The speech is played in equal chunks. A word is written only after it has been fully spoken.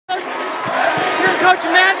Coach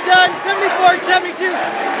Matt Dunn, 74-72.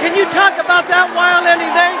 Can you talk about that wild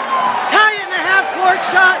ending? They tie it in a half-court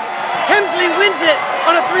shot. Hemsley wins it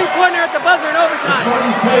on a three-pointer at the buzzer in overtime.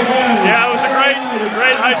 Yeah, it was a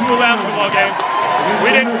great high school basketball game.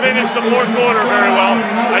 We didn't finish the fourth quarter very well.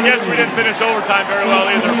 I guess we didn't finish overtime very well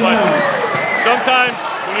either, but sometimes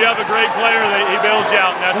when you have a great player, he bails you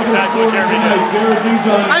out, and that's exactly what Jeremy did.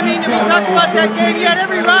 I mean, we talk about that game, you had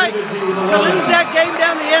every right to lose that game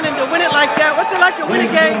down the end and to win it like that. What's it like to win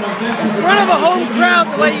a game in front of a home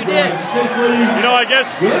crowd the way you did? You know, I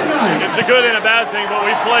guess it's a good and a bad thing, but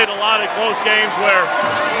we played a lot of close games where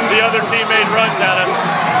the other team made runs at us.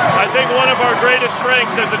 I think one of our greatest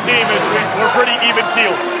strengths as a team is we're pretty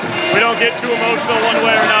even-keeled. We don't get too emotional one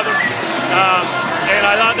way or another, and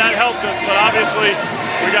I thought that helped us, but obviously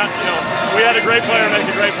we had a great player make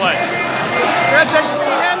a great play. Congratulations,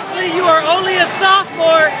 Hemsley. You are only a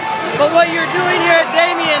sophomore, but what you're doing here at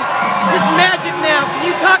Damien is magic now.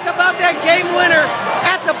 Can you talk about that game winner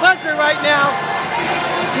at the buzzer right now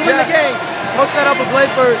to win the game? Coach set up a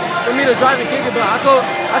play for me to drive and kick it, but I told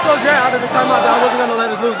Dre out of the timeout that I wasn't going to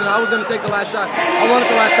let us lose and I was going to take the last shot. I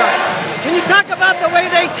wanted the last shot. Can you talk about the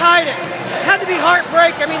way they tied it? It had to be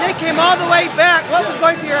heartbreak. I mean, they came all the way back. What was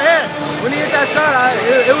going through your head? When he hit that shot,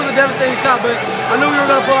 it was a devastating shot, but I knew we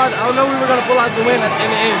were going to pull out. I knew we were going to pull out the win in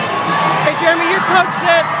the end. Hey, Jeremy, your coach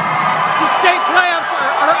said the state playoffs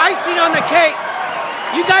are icing on the cake.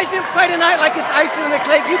 You guys didn't play tonight like it's icing on the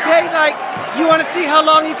cake. You played like you want to see how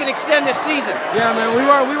long you can extend this season. Yeah, man, we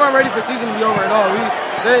weren't ready for the season to be over at all.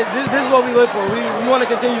 This is what we live for. We want to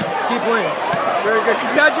continue to keep playing. Very good.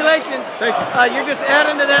 Congratulations. Thank you. You're just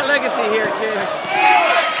adding to that legacy here, kid.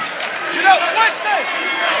 Switch me!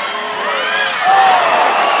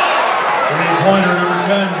 3-pointer number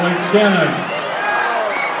 10, Blake Shannon.